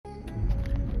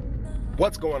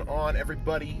What's going on,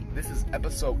 everybody? This is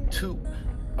episode 2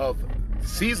 of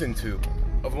season 2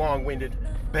 of Long Winded,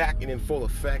 back and in full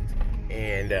effect.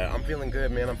 And I'm feeling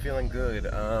good, man. I'm feeling good.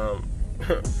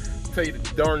 Tell you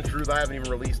the darn truth, I haven't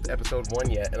even released episode 1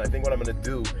 yet. And I think what I'm going to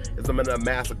do is I'm going to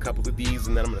amass a couple of these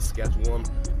and then I'm going to schedule them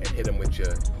and hit them with you.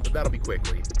 But that'll be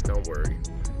quickly. Don't worry,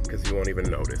 because you won't even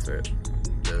notice it.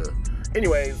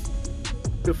 Anyways,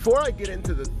 before I get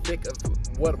into the thick of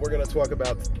what we're going to talk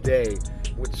about today,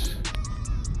 which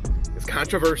is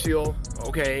controversial,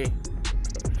 okay,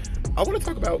 I want to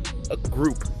talk about a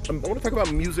group. I want to talk about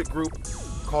a music group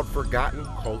called Forgotten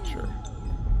Culture.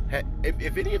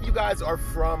 If any of you guys are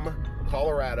from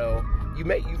Colorado, you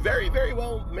very, very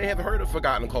well may have heard of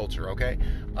Forgotten Culture, okay?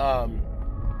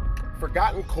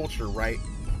 Forgotten Culture, right?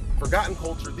 Forgotten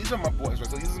Culture, these are my boys,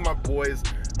 right? So these are my boys,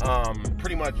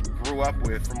 pretty much grew up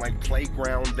with from like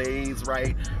playground days,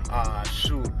 right?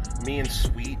 Me and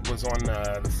Sweet was on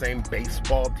the same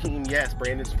baseball team. Yes,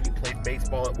 Brandon Sweet played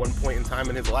baseball at one point in time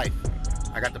in his life.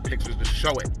 I got the pictures to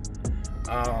show it.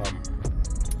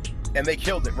 And they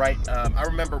killed it, right? I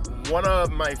remember one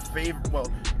of my favorite,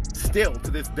 well, still to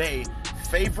this day,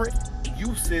 favorite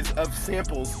uses of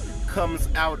samples comes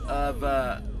out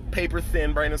of Paper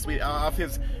Thin, Brandon Sweet, off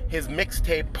his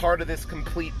mixtape, Part of This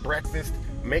Complete Breakfast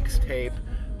mixtape.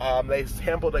 They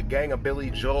sampled a gang of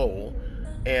Billy Joel,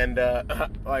 and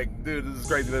like, dude, this is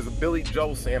crazy. There's a Billy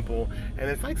Joel sample, and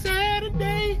it's like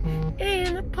Saturday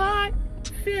in the park,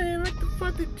 feeling like the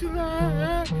 4th of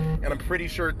July. And I'm pretty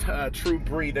sure True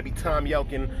Breed, that'd be Tom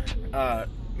Yelkin,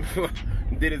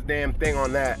 did his damn thing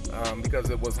on that because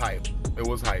it was hype. It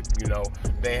was hype, you know.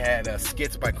 They had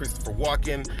skits by Christopher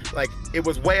Walken. Like, it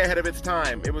was way ahead of its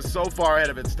time. It was so far ahead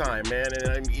of its time, man.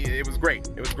 And it was great.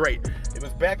 It was great. It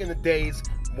was back in the days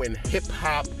when hip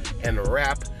hop and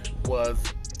rap was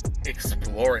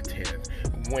explorative.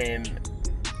 When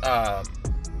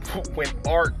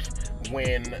art,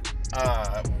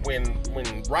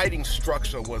 when writing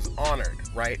structure was honored,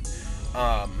 right?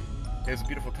 It was a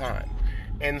beautiful time.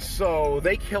 And so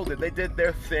they killed it. They did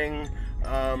their thing.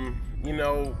 You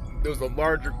know, there was a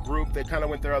larger group. They kind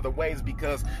of went their other ways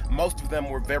because most of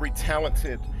them were very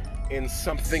talented in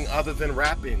something other than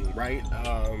rapping, right?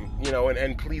 You know,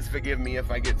 and please forgive me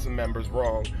if I get some members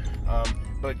wrong.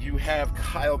 But you have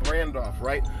Kyle Randolph,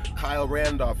 right? Kyle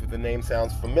Randolph, if the name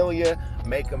sounds familiar,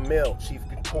 Make a Mill, Chief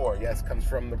Couture, yes, comes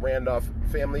from the Randolph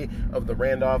family of the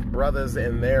Randolph brothers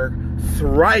and their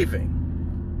thriving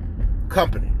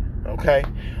company, okay?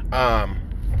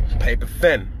 Paper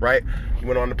Thin, right? He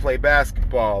went on to play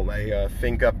basketball, I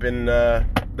think up in the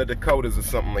Dakotas or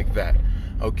something like that,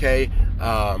 okay?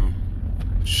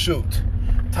 Shoot.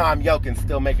 Tom Yelkin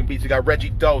still making beats. You got Reggie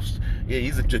Dose. Yeah,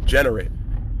 he's a degenerate,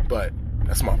 but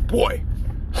that's my boy.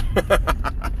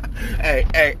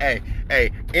 Hey.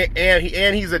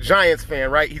 And he's a Giants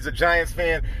fan, right? He's a Giants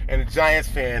fan, and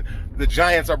the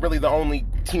Giants are really the only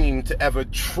team to ever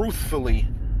truthfully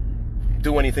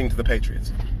do anything to the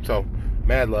Patriots. So,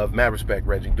 mad love, mad respect,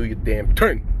 Reggie. Do your damn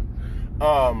thing.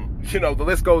 You know, the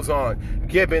list goes on.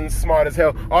 Gibbons, smart as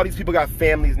hell. All these people got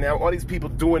families now. All these people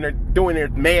doing their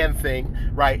man thing,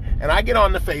 right? And I get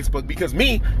on the Facebook because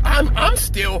I'm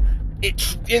still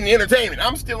in the entertainment.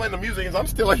 I'm still in the music. I'm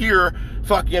still here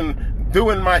fucking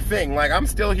doing my thing. Like, I'm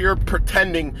still here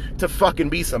pretending to fucking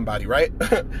be somebody, right?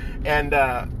 And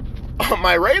on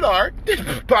my radar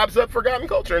pops up Forgotten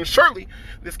Culture. And surely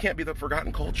this can't be the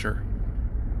Forgotten Culture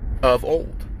of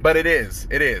old. But it is.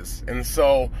 And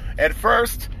so, at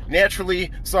first, naturally,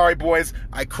 sorry boys,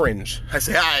 I cringe. I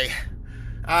say,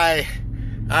 I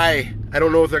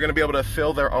don't know if they're going to be able to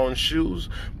fill their own shoes,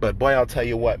 but boy, I'll tell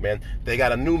you what, man, they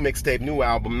got a new mixtape, new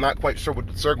album. I'm not quite sure what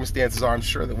the circumstances are. I'm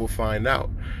sure that we'll find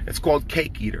out. It's called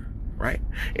Cake Eater, right?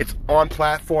 It's on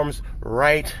platforms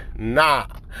right now,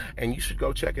 and you should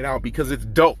go check it out because it's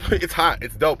dope. It's hot.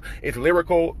 It's dope. It's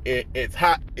lyrical. It's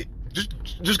hot.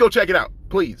 Just go check it out,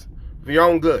 please. For your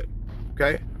own good,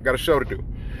 okay? Got a show to do.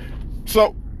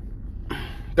 So,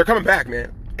 they're coming back,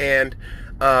 man. And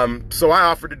so I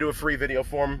offered to do a free video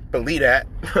for them. Believe that.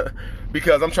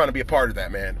 Because I'm trying to be a part of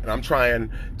that, man. And I'm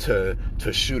trying to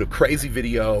shoot a crazy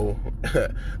video,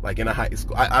 like in a high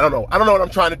school. I don't know. I don't know what I'm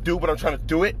trying to do, but I'm trying to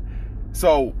do it.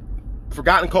 So,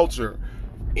 Forgotten Culture,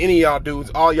 any of y'all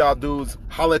dudes, all y'all dudes,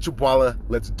 holla at your boiler.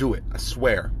 Let's do it. I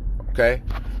swear. Okay?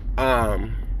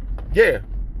 Yeah,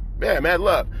 mad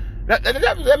love.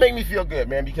 That made me feel good,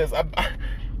 man, because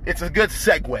it's a good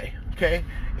segue, okay,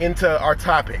 into our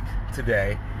topic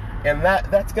today, and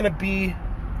that's gonna be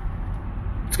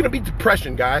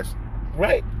depression, guys,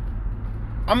 right?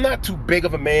 I'm not too big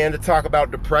of a man to talk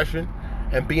about depression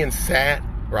and being sad,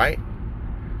 right?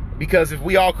 Because if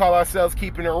we all call ourselves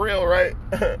keeping it real, right?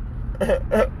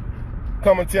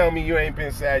 Come and tell me you ain't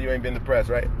been sad, you ain't been depressed,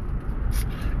 right?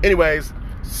 Anyways,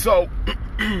 so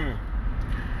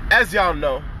as y'all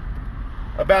know,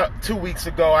 about 2 weeks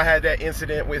ago, I had that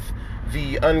incident with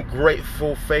the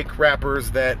ungrateful fake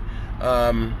rappers that,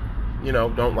 you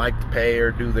know, don't like to pay or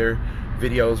do their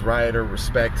videos right or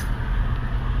respect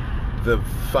the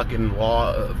fucking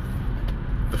law of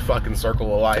the fucking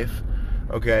circle of life,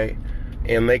 okay?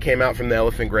 And they came out from the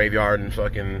elephant graveyard and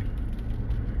fucking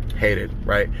hated,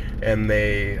 right? And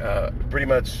they pretty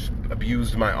much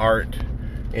abused my art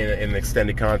in an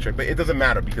extended contract, but it doesn't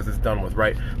matter because it's done with,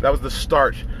 right? That was the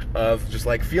start of just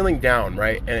like feeling down,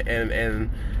 right?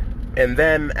 And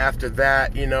then after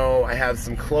that, you know, I have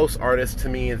some close artists to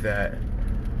me that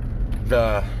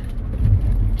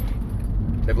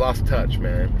they've lost touch,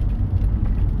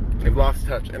 man. They've lost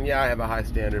touch. And yeah, I have a high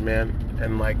standard, man.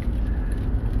 And like,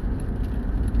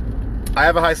 I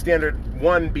have a high standard,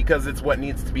 one, because it's what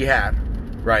needs to be had,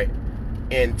 right?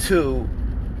 And two,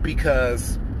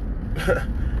 because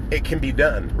it can be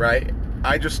done, right?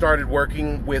 I just started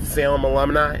working with Salem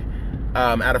alumni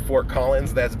out of Fort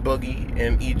Collins. That's Boogie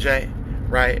and EJ,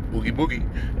 right? Boogie Boogie.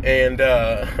 And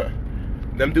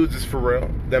them dudes is for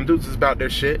real. Them dudes is about their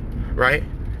shit, right?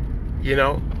 You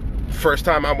know, first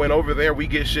time I went over there, we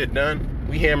get shit done.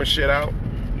 We hammer shit out,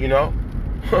 you know?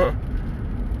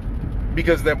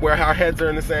 Because that where our heads are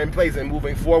in the same place and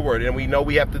moving forward, and we know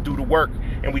we have to do the work,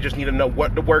 and we just need to know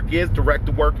what the work is, direct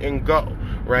the work, and go,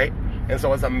 right? And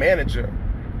so as a manager,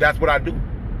 that's what I do.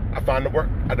 I find the work,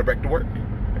 I direct the work,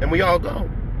 and we all go.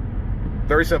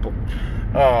 Very simple.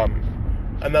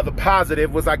 Another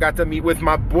positive was I got to meet with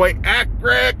my boy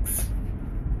Acrix.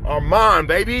 Armand,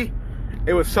 baby.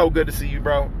 It was so good to see you,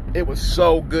 bro. It was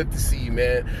so good to see you,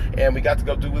 man. And we got to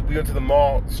go we went to the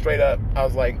mall straight up. I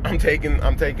was like, I'm taking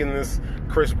this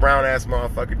Chris Brown ass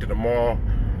motherfucker to the mall,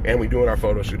 and we doing our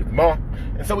photo shoot at the mall.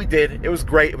 And so we did. It was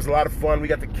great. It was a lot of fun. We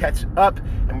got to catch up,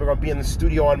 and we're gonna be in the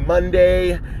studio on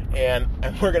Monday, and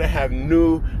we're gonna have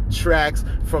new tracks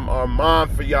from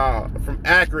Armand for y'all, from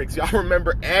Acrix. Y'all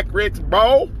remember Acrix,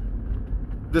 bro?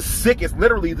 The sickest,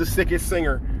 literally the sickest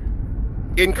singer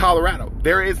in Colorado.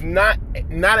 There is not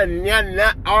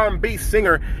a R&B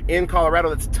singer in Colorado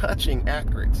that's touching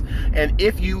Acrix. And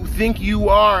if you think you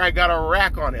are, I got a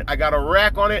rack on it. I got a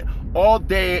rack on it all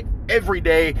day, every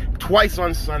day, twice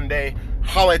on Sunday.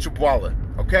 Holla at your wallet,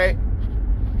 okay?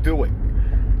 Do it.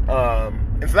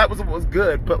 And so that was what was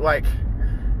good, but like,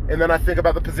 and then I think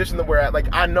about the position that we're at. Like,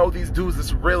 I know these dudes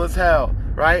is real as hell,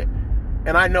 right?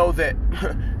 And I know that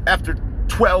after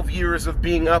 12 years of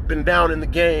being up and down in the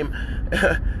game,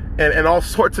 and all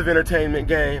sorts of entertainment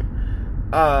game,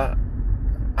 I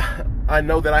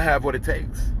know that I have what it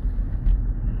takes.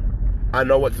 I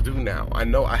know what to do now. I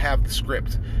know I have the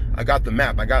script. I got the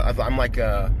map. I'm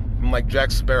like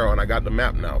Jack Sparrow, and I got the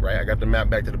map now, right? I got the map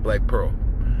back to the Black Pearl,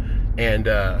 and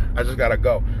I just gotta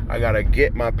go. I gotta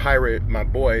get my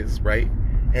boys, right,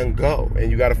 and go. And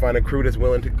you gotta find a crew that's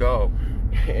willing to go,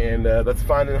 and that's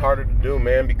finding harder to do,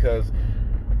 man, because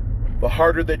the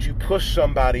harder that you push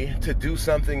somebody to do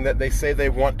something that they say they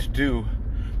want to do,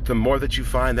 the more that you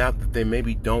find out that they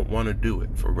maybe don't want to do it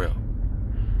for real.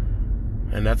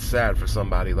 And that's sad for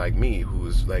somebody like me, who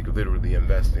is like literally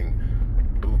investing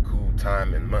buku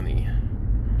time and money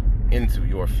into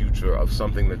your future of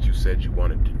something that you said you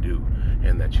wanted to do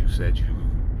and that you said you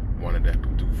wanted to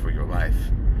do for your life,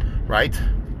 right?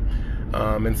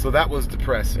 And so that was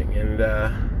depressing.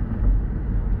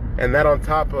 And that on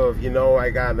top of, you know,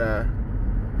 I got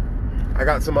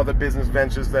some other business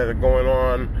ventures that are going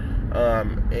on,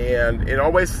 and it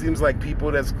always seems like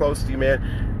people that's close to you, man.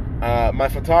 My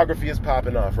photography is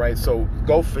popping off, right? So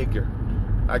go figure.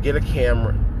 I get a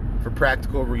camera for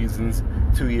practical reasons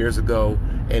 2 years ago,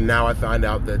 and now I find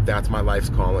out that that's my life's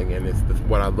calling, and it's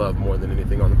what I love more than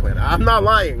anything on the planet. I'm not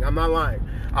lying.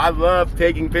 I love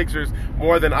taking pictures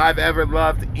more than I've ever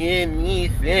loved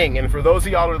anything. And for those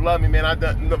of y'all that love me, man,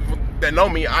 that know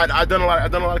me, I've done a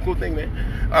lot of cool things,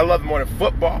 man. I love it more than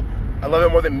football. I love it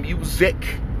more than music,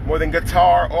 more than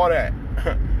guitar, all that.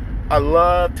 I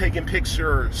love taking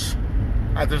pictures.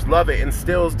 I just love it. And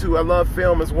stills too. I love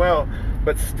film as well.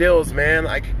 But stills, man,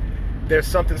 like, there's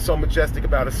something so majestic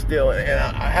about a still. And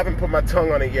I haven't put my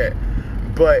tongue on it yet.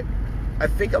 But I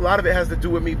think a lot of it has to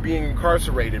do with me being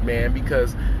incarcerated, man,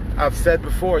 because I've said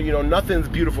before, you know, nothing's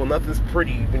beautiful, nothing's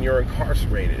pretty when you're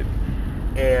incarcerated.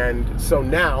 And so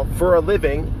now, for a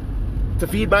living, to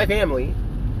feed my family,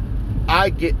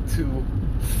 I get to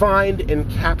find and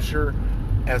capture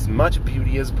as much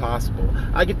beauty as possible.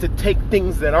 I get to take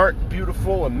things that aren't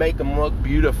beautiful and make them look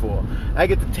beautiful. I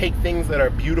get to take things that are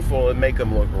beautiful and make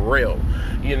them look real.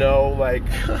 You know, like,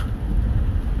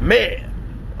 man,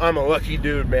 I'm a lucky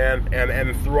dude, man.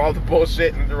 And through all the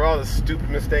bullshit and through all the stupid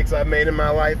mistakes I've made in my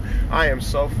life, I am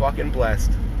so fucking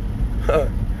blessed.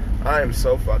 I am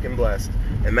so fucking blessed.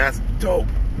 And that's dope.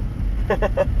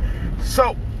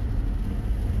 So,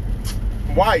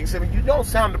 why? You say, you don't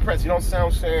sound depressed. You don't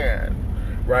sound sad.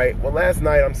 Right? Well, last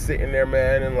night I'm sitting there,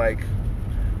 man, and like,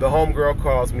 the homegirl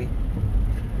calls me.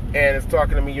 And is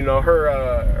talking to me, you know,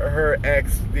 her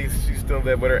ex, she still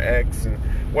lived with her ex, and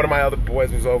one of my other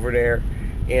boys was over there.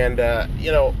 And,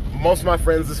 you know, most of my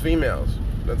friends is females.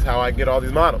 That's how I get all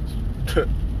these models.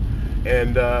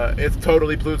 And it's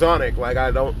totally platonic. Like,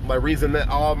 my reason that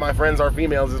all of my friends are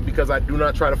females is because I do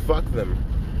not try to fuck them.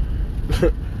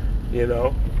 You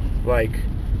know? Like,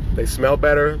 they smell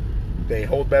better, they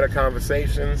hold better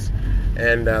conversations,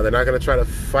 and they're not going to try to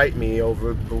fight me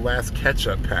over the last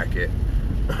ketchup packet.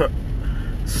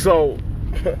 So,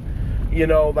 you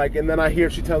know, like, and then I hear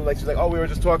she tells, like, she's like, oh, we were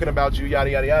just talking about you, yada,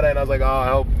 yada, yada, and I was like, oh, I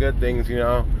hope good things, you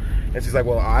know, and she's like,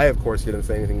 well, I, of course, didn't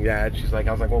say anything bad. She's like,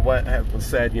 I was like, well, what was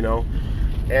said, you know,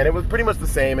 and it was pretty much the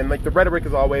same, and, like, the rhetoric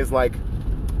is always, like,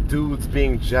 dudes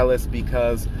being jealous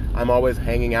because I'm always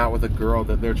hanging out with a girl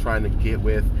that they're trying to get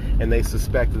with, and they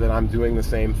suspect that I'm doing the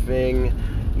same thing,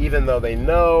 even though they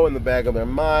know in the back of their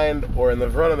mind or in the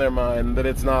front of their mind that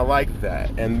it's not like that,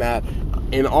 and that,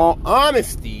 in all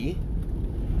honesty,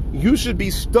 you should be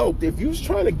stoked. If you're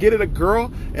trying to get at a girl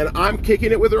and I'm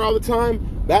kicking it with her all the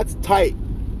time, that's tight.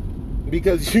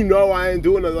 Because you know I ain't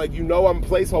doing it. Like, you know I'm a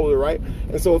placeholder, right?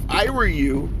 And so if I were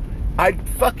you, I'd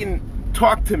fucking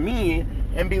talk to me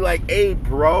and be like, hey,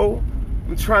 bro,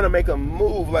 I'm trying to make a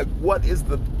move. Like, what is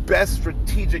the best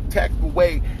strategic, tactical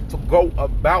way to go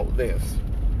about this?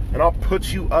 And I'll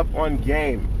put you up on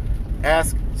game.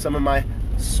 Ask some of my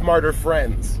smarter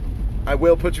friends. I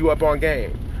will put you up on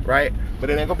game, right?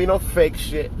 But it ain't gonna be no fake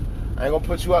shit. I ain't gonna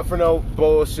put you up for no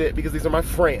bullshit because these are my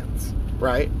friends,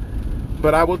 right?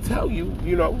 But I will tell you,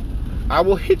 you know, I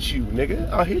will hit you, nigga.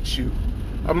 I'll hit you.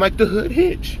 I'm like the hood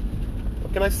hitch.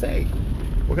 What can I say?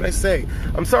 What can I say?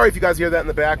 I'm sorry if you guys hear that in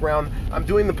the background. I'm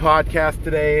doing the podcast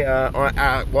today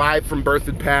live from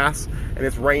Berthoud Pass, and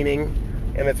it's raining,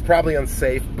 and it's probably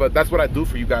unsafe, but that's what I do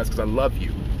for you guys because I love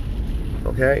you,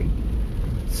 okay?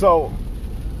 So,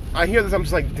 I hear this, I'm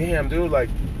just like, damn, dude, like,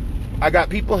 I got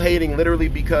people hating literally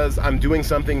because I'm doing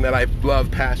something that I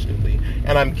love passionately,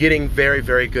 and I'm getting very,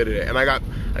 very good at it. And I got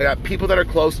people that are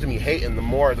close to me hating. The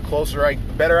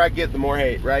better I get, the more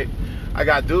hate, right? I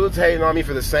got dudes hating on me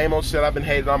for the same old shit I've been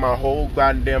hating on my whole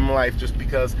goddamn life, just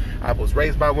because I was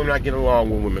raised by women, I get along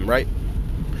with women, right?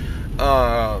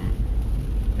 And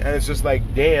it's just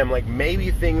like, damn, like,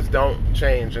 maybe things don't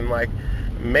change, and like,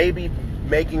 maybe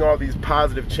making all these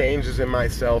positive changes in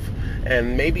myself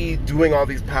and maybe doing all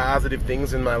these positive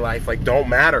things in my life, like, don't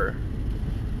matter,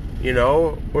 you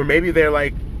know? Or maybe they're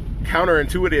like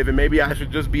counterintuitive, and maybe I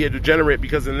should just be a degenerate,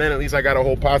 because then at least I got a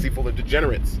whole posse full of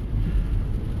degenerates,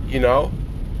 you know?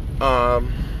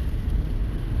 And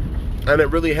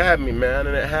it really had me, man,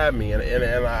 and it had me, and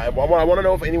I want to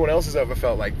know if anyone else has ever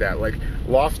felt like that, like,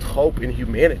 lost hope in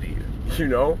humanity, you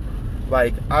know?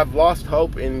 Like, I've lost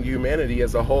hope in humanity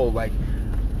as a whole. Like,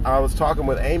 I was talking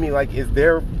with Amy, like, is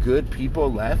there good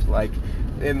people left? Like,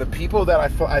 and the people that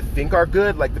I think are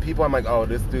good, like, the people I'm like, oh,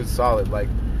 this dude's solid, like,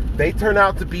 they turn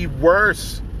out to be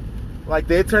worse. Like,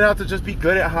 they turn out to just be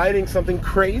good at hiding something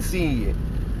crazy,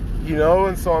 you know?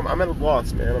 And so I'm at a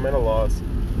loss, man. I'm at a loss.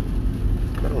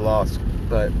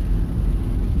 But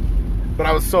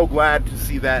I was so glad to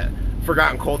see that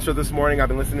Forgotten Culture this morning. I've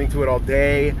been listening to it all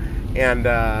day, and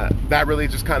that really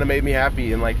just kind of made me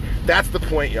happy. And like, that's the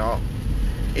point, y'all,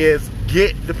 is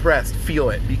get depressed, feel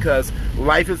it, because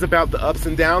life is about the ups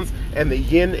and downs, and the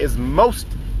yin is most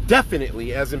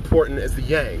definitely as important as the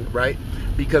yang, right?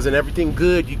 Because in everything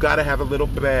good, you gotta have a little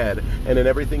bad, and in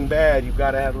everything bad, you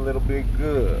gotta have a little bit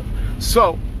good.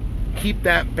 So keep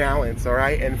that balance, all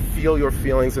right? And feel your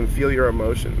feelings and feel your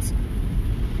emotions,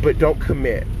 but don't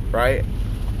commit, right?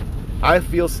 I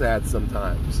feel sad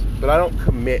sometimes, but I don't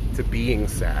commit to being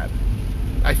sad.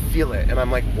 I feel it, and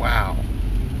I'm like, wow,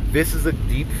 this is a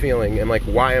deep feeling, and like,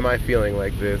 why am I feeling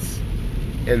like this?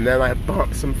 And then I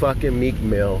bump some fucking Meek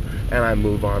Mill, and I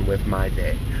move on with my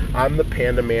day. I'm the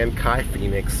Panda Man, Kai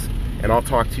Phoenix, and I'll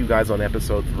talk to you guys on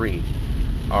episode 3,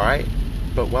 all right?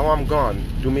 But while I'm gone,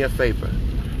 do me a favor.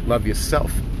 Love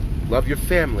yourself, love your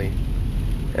family.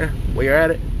 While you're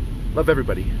at it, love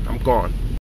everybody. I'm gone.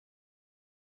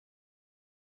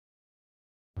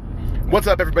 What's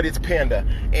up, everybody? It's Panda,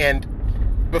 and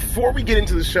before we get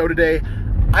into the show today,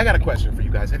 I got a question for you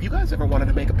guys. Have you guys ever wanted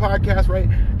to make a podcast, right?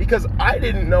 Because I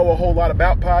didn't know a whole lot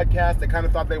about podcasts. I kind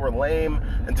of thought they were lame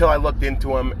until I looked into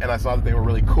them and I saw that they were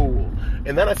really cool.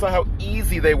 And then I saw how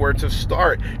easy they were to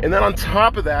start. And then on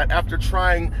top of that, after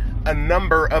trying a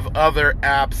number of other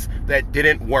apps that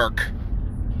didn't work,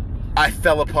 I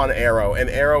fell upon Arrow. And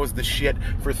Arrow is the shit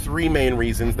for 3 main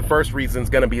reasons. The first reason is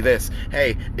going to be this.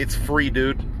 Hey, it's free,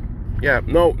 dude. Yeah,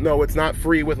 no, it's not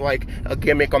free with like a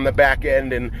gimmick on the back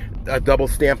end and a double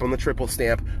stamp on the triple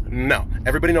stamp. No,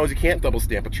 everybody knows you can't double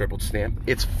stamp a triple stamp.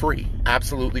 It's free,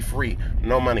 absolutely free,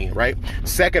 no money, right?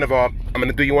 Second of all, I'm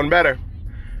gonna do you one better.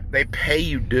 They pay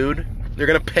you, dude. They're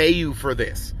gonna pay you for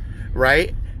this,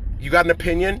 right? You got an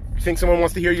opinion? You think someone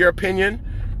wants to hear your opinion?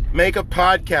 Make a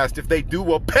podcast. If they do,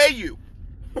 we'll pay you.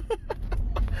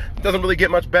 Doesn't really get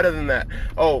much better than that.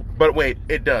 Oh, but wait,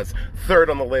 it does.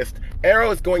 Third on the list, Arrow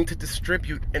is going to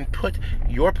distribute and put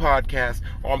your podcast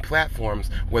on platforms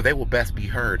where they will best be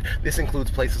heard. This includes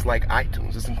places like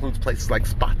iTunes. This includes places like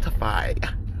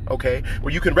Spotify, okay?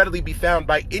 Where you can readily be found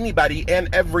by anybody and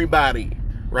everybody,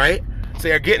 right? So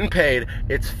you're getting paid.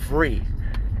 It's free.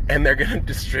 And they're going to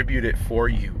distribute it for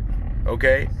you,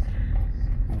 okay?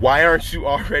 Why aren't you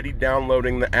already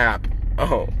downloading the app?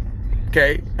 Oh,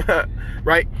 okay?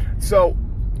 Right? So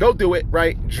go do it,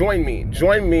 right? Join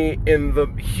me in the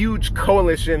huge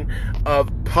coalition of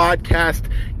podcast,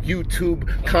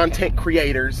 YouTube content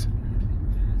creators,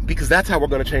 because that's how we're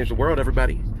going to change the world,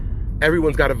 everybody.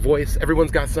 Everyone's got a voice.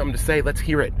 Everyone's got something to say. Let's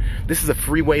hear it. This is a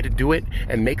free way to do it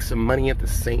and make some money at the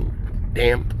same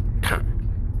damn time.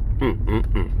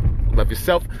 Love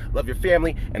yourself, love your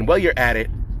family, and while you're at it,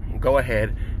 go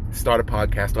ahead, start a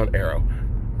podcast on Arrow.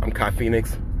 I'm Kai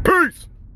Phoenix. Peace!